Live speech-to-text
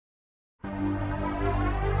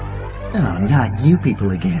Oh, not you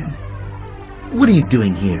people again. What are you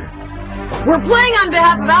doing here? We're playing on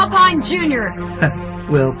behalf of Alpine Junior.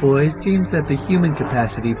 Well, boys, seems that the human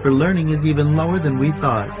capacity for learning is even lower than we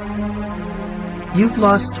thought. You've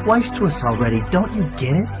lost twice to us already, don't you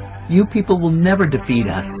get it? You people will never defeat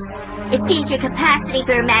us. It seems your capacity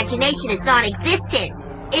for imagination is non-existent.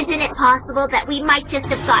 Isn't it possible that we might just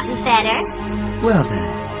have gotten better? Well then,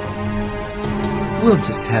 we'll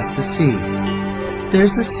just have to see.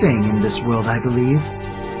 There's a saying in this world, I believe.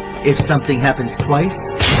 If something happens twice,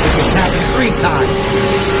 it can happen 3 times.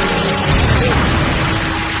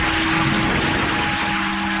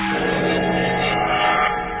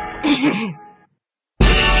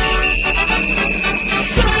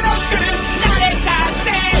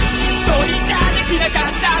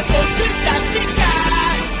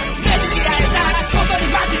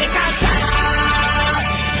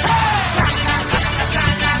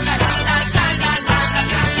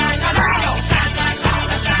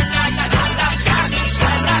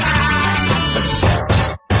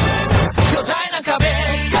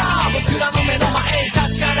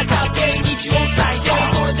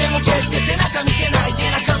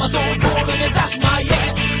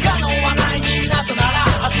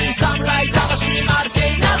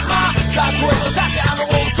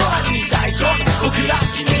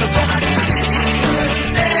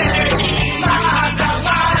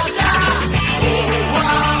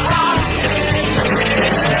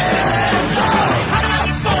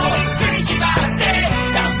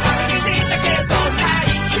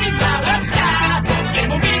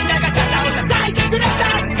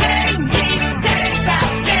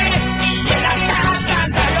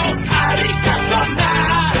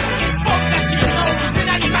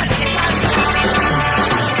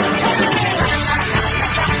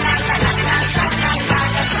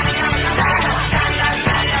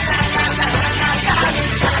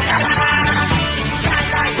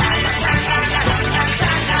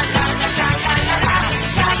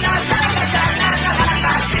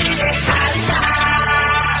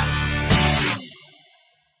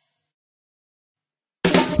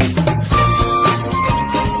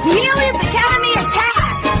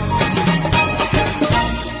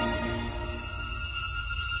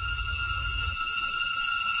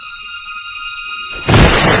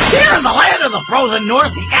 Here in the land of the frozen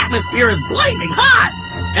north, the atmosphere is blazing hot!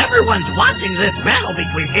 Everyone's watching this battle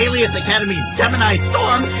between Alias Academy's Gemini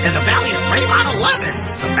Storm and the valiant Raymond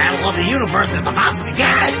 11. The battle of the universe is about to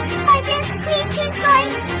begin! Are these creatures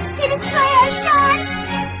going to destroy our Sean?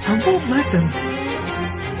 I won't let them.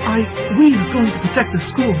 We are going to protect the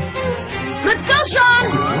school. Let's go,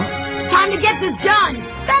 Sean! Time to get this done!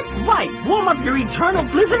 That's right! Warm up your eternal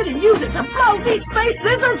blizzard and use it to blow these space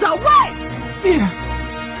lizards away! Yeah.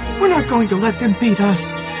 We're not going to let them beat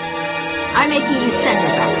us. I'm making you send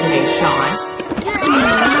her back today, Sean.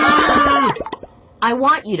 I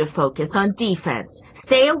want you to focus on defense.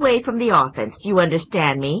 Stay away from the offense. Do you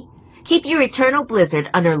understand me? Keep your eternal blizzard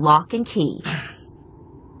under lock and key.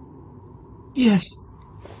 Yes.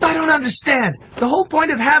 I don't understand. The whole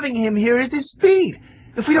point of having him here is his speed.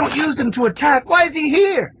 If we don't use him to attack, why is he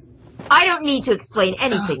here? I don't need to explain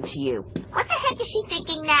anything to you. What the heck is she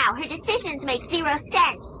thinking now? Her decisions make 0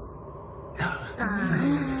 sense.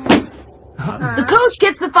 The coach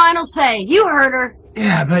gets the final say. You heard her.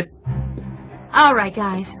 Yeah, but... All right,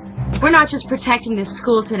 guys. We're not just protecting this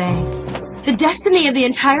school today. The destiny of the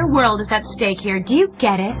entire world is at stake here. Do you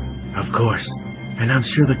get it? Of course. And I'm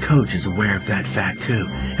sure the coach is aware of that fact, too.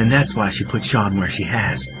 And that's why she put Sean where she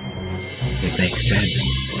has. It makes sense.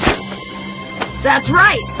 That's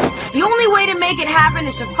right. The only way to make it happen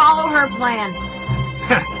is to follow her plan.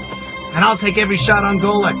 And I'll take every shot on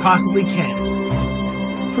goal I possibly can.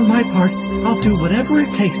 For my part, I'll do whatever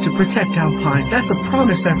it takes to protect Alpine. That's a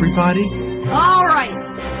promise, everybody. All right.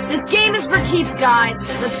 This game is for keeps, guys.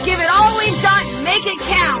 Let's give it all we've got and make it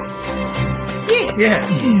count. Yeah.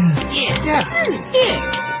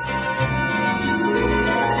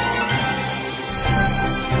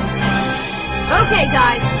 Okay,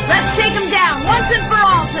 guys. Let's take them down once and for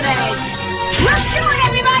all today. Let's do it,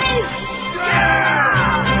 everybody!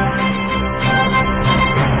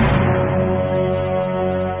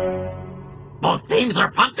 Both teams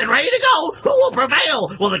are pumped and ready to go. Who will prevail?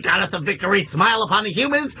 Will the goddess of victory smile upon the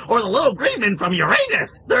humans, or the little green man from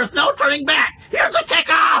Uranus? There's no turning back. Here's the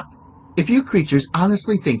kickoff! If you creatures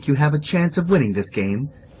honestly think you have a chance of winning this game,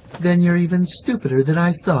 then you're even stupider than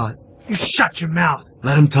I thought. You shut your mouth.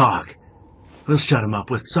 Let him talk. We'll shut him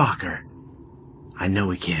up with soccer. I know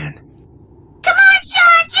we can. Come on,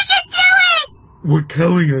 Sean! You can do it! We're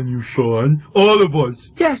counting on you, Sean. All of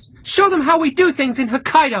us. Yes, show them how we do things in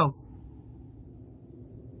Hokkaido.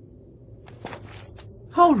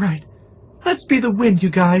 All right. Let's be the wind, you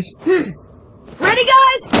guys. Ready,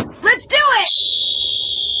 guys? Let's do it!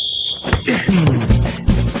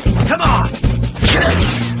 Come on!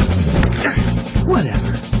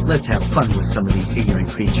 Whatever. Let's have fun with some of these ignorant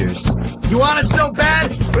creatures. You want it so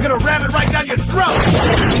bad? We're gonna ram it right down your throat!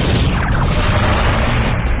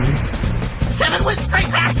 Kevin went straight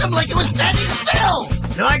past him like it was standing still!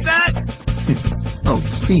 You like that? Oh,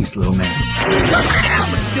 please, little man. Look at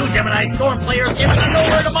him! You Gemini Storm players giving us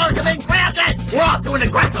nowhere to mark and then grabbed it! We're off to an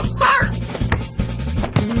aggressive start!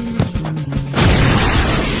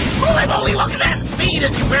 Holy moly, look at that speed!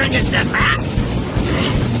 Is he wearing a jetpack?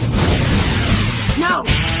 No,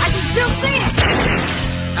 I can still see it!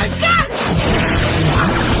 Again!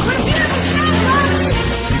 What a beautiful snap,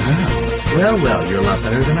 Well, well, you're a lot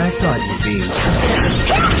better than I thought you'd be.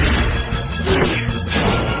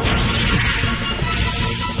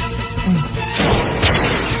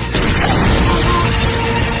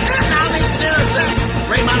 Now these citizens!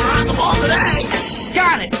 Raymond are on the ball today!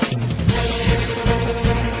 Got it!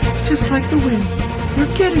 Just like the wind.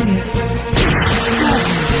 We're getting it.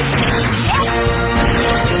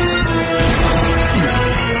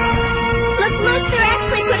 Look, they're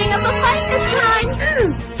actually putting up a fight this time.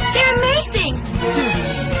 They're amazing.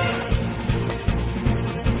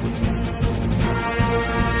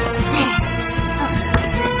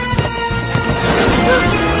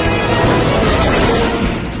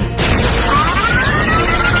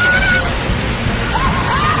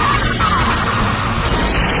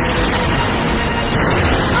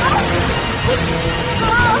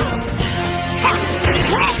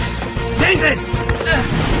 David!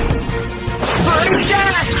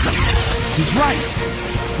 He's right.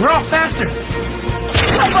 We're off faster.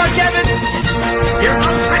 Come on, Kevin! Here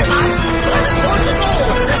comes Raymond! Swimming towards the goal!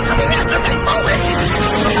 They're coming after me! Forward!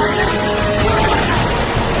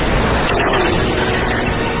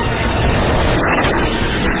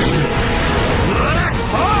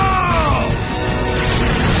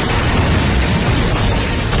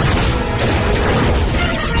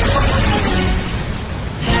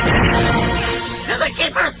 And the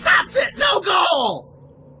keeper stops it! No goal!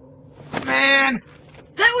 Man!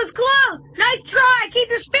 That was close! Nice try! Keep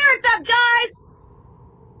your spirits up, guys!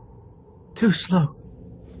 Too slow.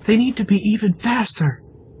 They need to be even faster.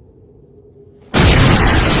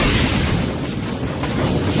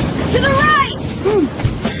 To the right!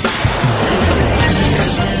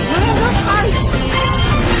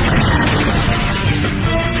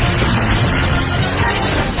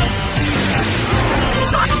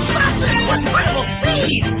 What incredible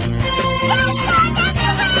speed!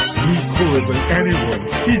 He's cooler than anyone.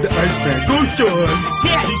 He's the Iceman. Go, Sean!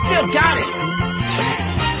 Yeah, he still got it!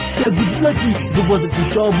 That was lucky. If it wasn't for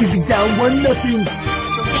Shaw, we'd be down 1-0.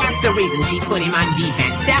 So that's the reason she put him on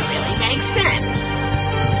defense. That really makes sense.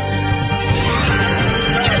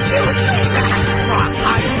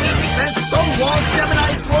 Those walls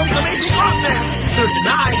Gemini Storm's amazing offense! So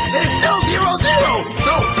denied, it is still 0-0!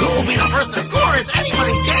 So who will be the first to score is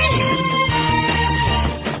anybody's game!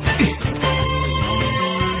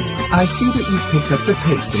 I see that you've picked up the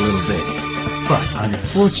pace a little bit. But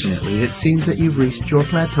unfortunately, it seems that you've reached your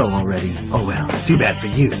plateau already. Oh well, too bad for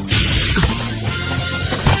you. What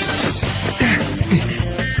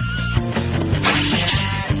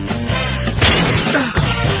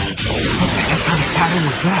kind of pattern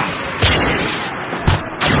was that?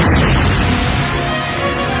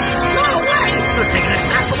 No way! They're taking a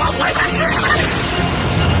shot from all the way back there!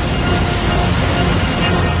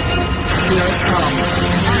 Here it comes.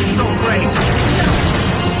 That's so great.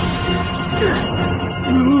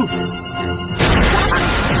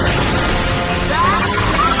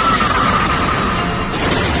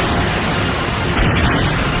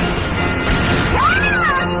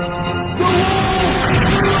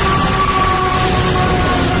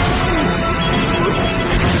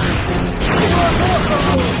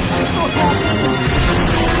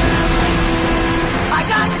 I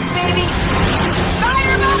got this, baby!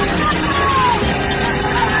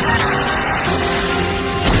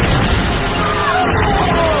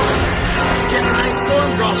 Gemini Storm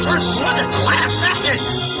draw first blood at the last second!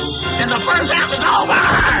 And the first half is over!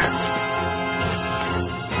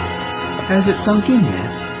 Has it sunk in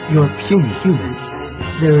yet? You're puny humans.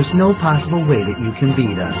 There is no possible way that you can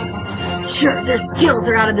beat us. Sure, their skills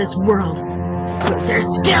are out of this world, but they're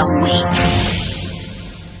still weak.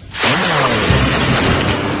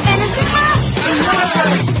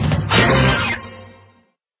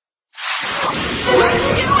 Let's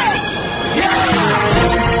do it!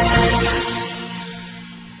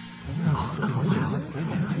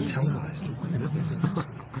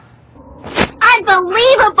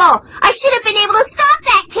 Unbelievable! I I should have been able to stop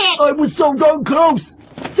that kick! I was so darn close!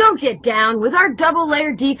 Don't get down. With our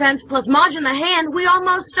double-layer defense plus Maj in the hand, we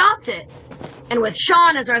almost stopped it. And with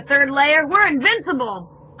Sean as our third layer, we're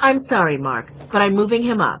invincible. I'm sorry, Mark, but I'm moving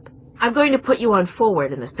him up. I'm going to put you on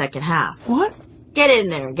forward in the second half. What? Get in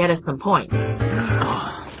there and get us some points.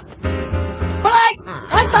 But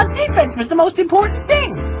I thought defense was the most important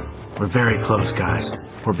thing! We're very close, guys.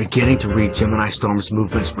 We're beginning to read Gemini Storm's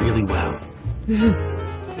movements really well.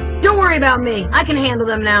 Don't worry about me. I can handle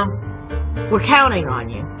them now. We're counting on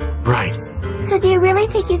you. Right. So do you really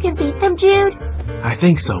think you can beat them, Jude? I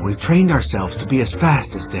think so. We've trained ourselves to be as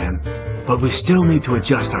fast as them, but we still need to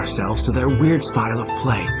adjust ourselves to their weird style of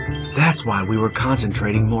play. That's why we were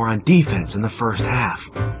concentrating more on defense in the first half.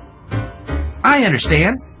 I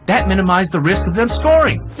understand. That minimized the risk of them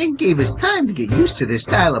scoring. It gave us time to get used to their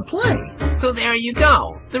style of play. So there you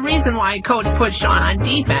go. The reason why Coach put Sean on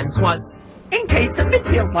defense was in case the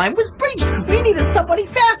midfield line was breached. We needed somebody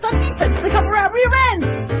fast on defense to cover our rear end.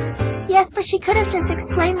 Yes, but she could have just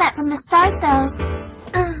explained that from the start, though.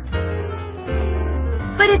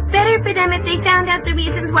 But it's better for them if they found out the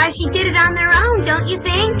reasons why she did it on their own, don't you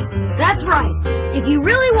think? That's right. If you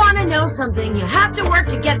really want to know something, you have to work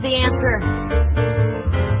to get the answer.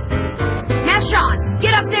 Now, Sean,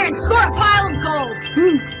 get up there and score a pile of goals.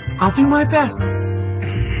 I'll do my best.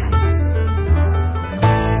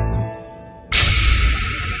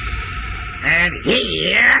 And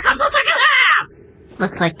here comes the second half!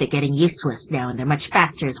 Looks like they're getting used to us now, and they're much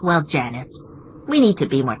faster as well, Janice. We need to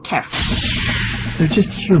be more careful. They're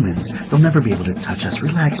just humans. They'll never be able to touch us.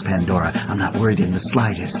 Relax, Pandora. I'm not worried in the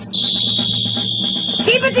slightest.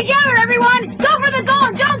 Keep it together, everyone! Go for the goal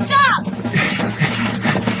and don't stop!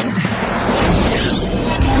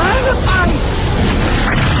 Line of ice!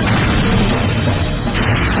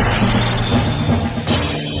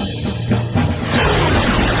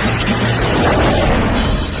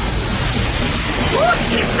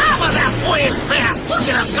 How of that boy is fast! Look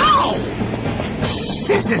at him go!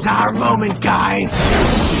 This is our moment, guys.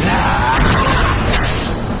 Let's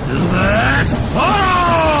go!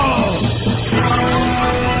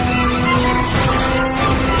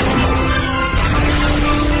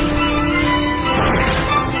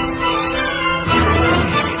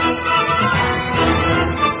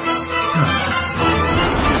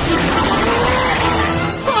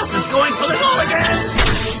 Boston's going for the goal again!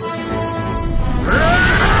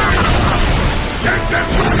 Check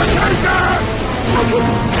this provocation!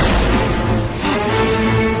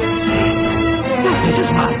 This is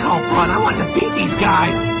my home run. I want to beat these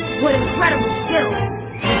guys. What incredible skill.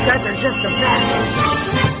 These guys are just the best.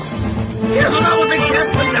 Here's another big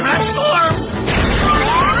chance for the red storm!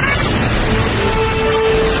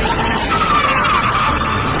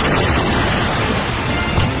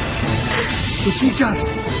 Did she just...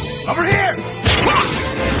 Over here!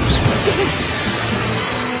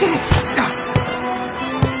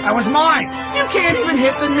 That was mine. You can't even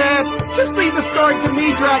hit the net. Just leave the scoring to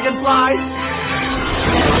me, Dragonfly.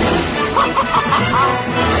 Hold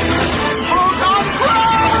on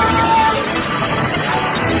close!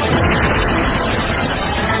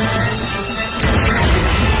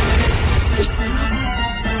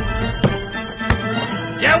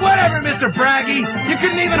 Yeah, whatever, Mr. Braggy! You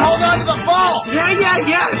couldn't even hold on to the ball!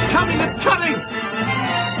 Yeah, it's coming, it's coming!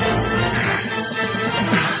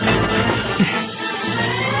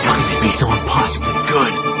 How can it be so impossibly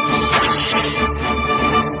good?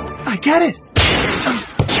 I get it!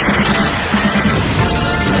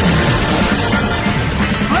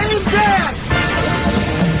 Flame dance!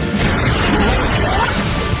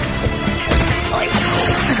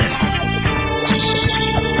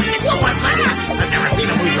 What was that? I've never seen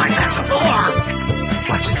a move like that before!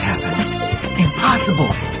 What just happened? Impossible!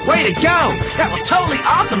 Way to go! That was totally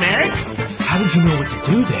awesome, Eric! How did you know what to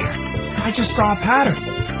do there? I just saw a pattern.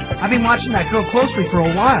 I've been watching that girl closely for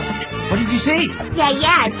a while. What did you see? Yeah,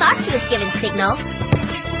 I thought she was giving signals.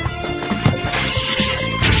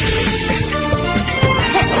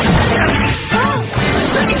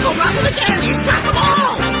 Let me go back to the candy! He's got them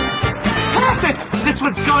all! Pass it! This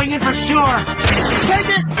one's going in for sure! Take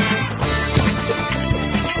it!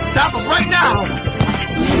 Stop him right now!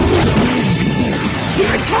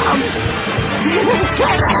 Here it comes! Here it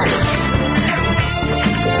goes!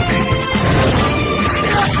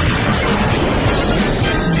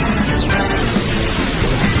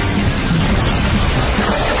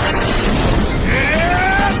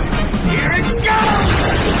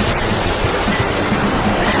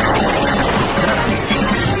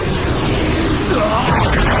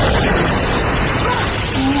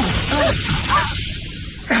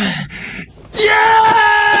 Yeah!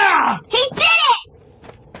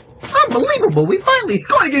 unbelievable! We finally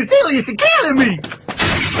scored against Alias Academy!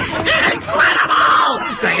 Incredible!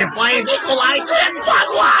 Dragonfly is equalized in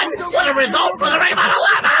 1-1! What a result for the Rainbow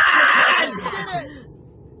 11!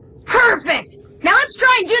 Perfect! Now let's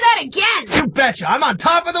try and do that again! You betcha, I'm on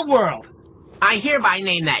top of the world! I hereby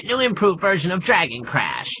name that new improved version of Dragon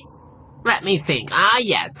Crash. Let me think. Ah,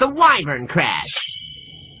 yes, the Wyvern Crash.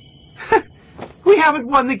 We haven't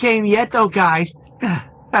won the game yet, though, guys.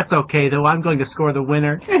 That's okay, though. I'm going to score the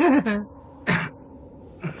winner.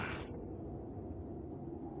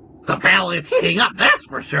 The battle is heating up, that's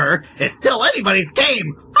for sure. It's still anybody's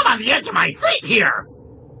game. I'm on the edge of my seat here.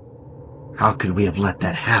 How could we have let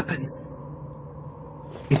that happen?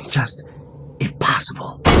 It's just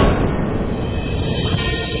impossible.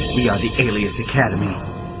 We are the Alias Academy.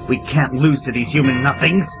 We can't lose to these human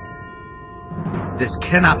nothings. This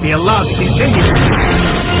cannot be allowed to continue.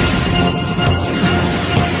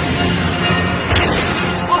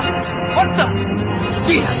 What the?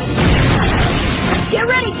 Yeah. Get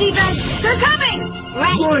ready, defense! They're coming!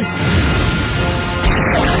 Right.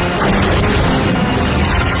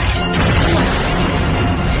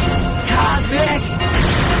 Cosmic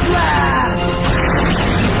Blast!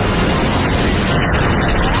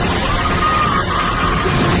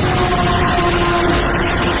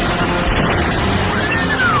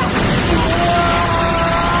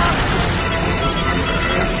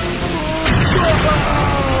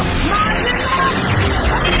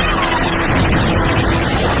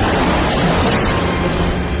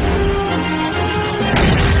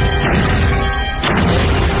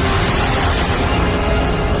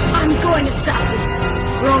 Stop this.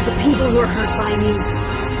 For all the people who are hurt by me.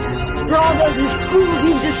 For all those whose schools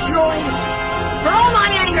you've destroyed. For all my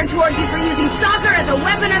anger towards you for using soccer as a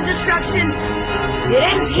weapon of destruction. It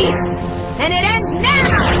ends here. And it ends now!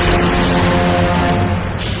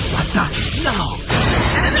 What the? No!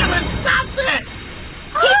 And Evan stopped it!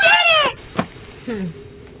 He did it!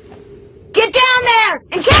 Get down there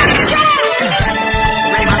and count us down!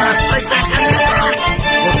 Rainbow, right back to the front.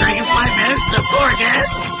 We'll take him 5 minutes to score again.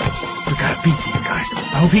 We gotta beat these guys. I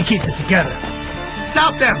hope he keeps it together.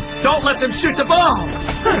 Stop them! Don't let them shoot the ball!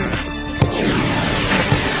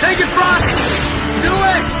 Take it, Brock! Do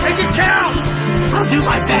it! Make it count! I'll do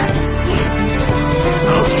my best.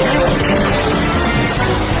 Okay.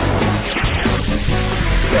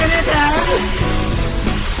 Spin it down.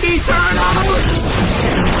 Eternal.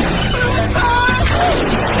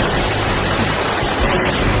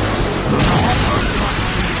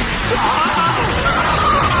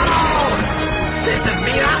 This is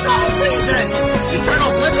beyond all reason!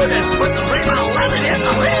 Eternal Blizzard has put the Rainbow 11 in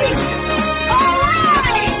the lead!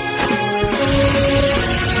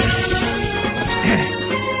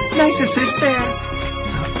 Nice assist there.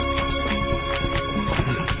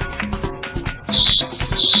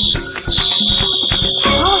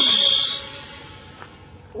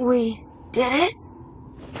 We did it?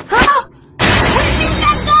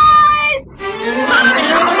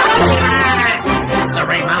 The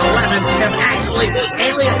Rainbow 11 have actually beat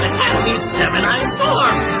Alias Academy's Gemini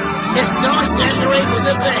form! It's no exaggeration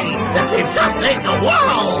to say that they've just saved the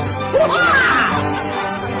world! Wow!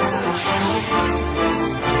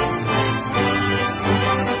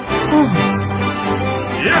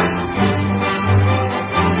 Yes!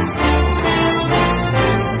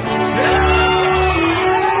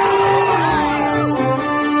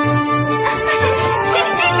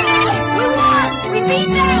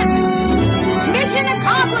 Mission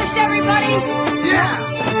accomplished, everybody! Yeah!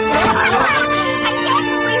 I can't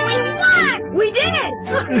believe we won! We did it!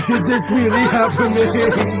 Is it really happening?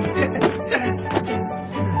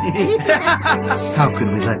 How could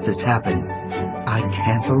we let this happen? I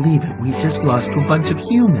can't believe it. We just lost to a bunch of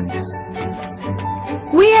humans.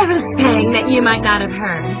 We have a saying that you might not have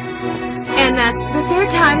heard. And that's, the third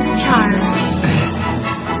time's a charm.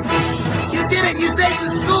 You did it! You saved the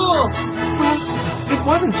school! It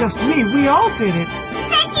wasn't just me. We all did it.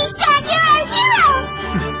 Thank you, Sean! You're our hero!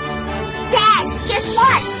 Dad, guess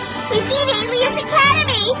what? We beat Alias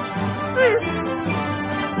Academy!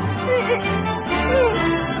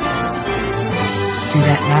 See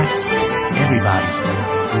that, Max? Everybody.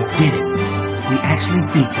 We did it. We actually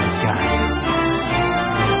beat those guys.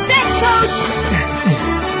 Thanks, Coach!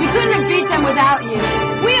 We couldn't have beat them without you.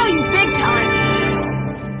 We owe you big time.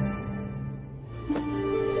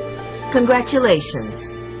 Congratulations.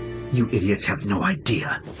 You idiots have no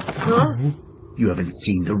idea. Huh? You haven't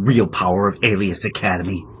seen the real power of Alias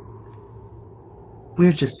Academy.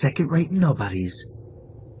 We're just second-rate nobodies.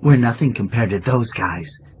 We're nothing compared to those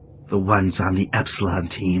guys. The ones on the Epsilon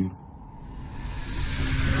team.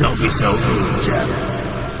 Don't be so rude, Jarvis.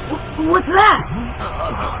 What's that?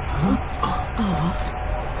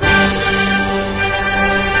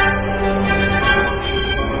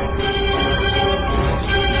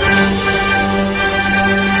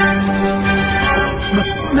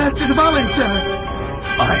 Master Valentine!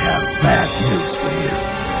 I have bad news for you.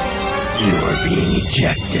 You are being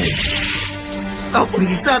ejected. Oh,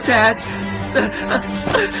 please, not that.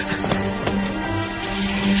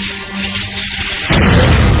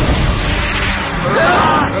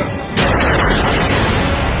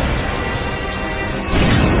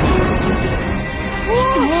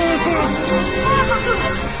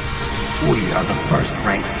 We are the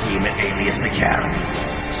first-ranked team at Alias Academy.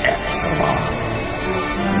 Excellent.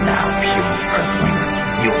 Now, puny Earthlings,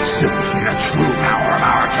 you'll soon see the true power of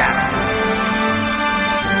our academy.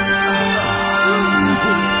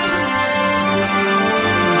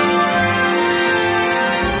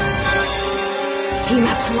 Team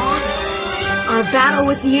Epsilon, our battle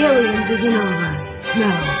with the aliens isn't over. No,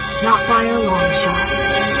 not by a long shot.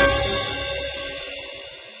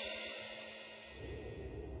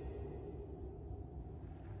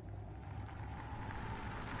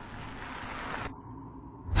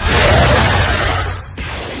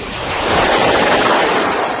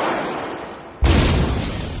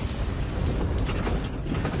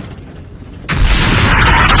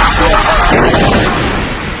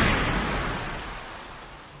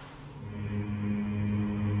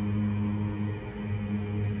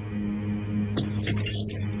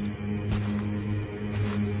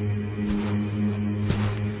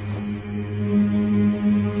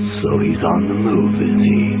 So he's on the move, is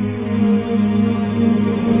he?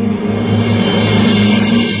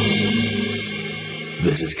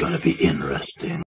 This is gonna be interesting.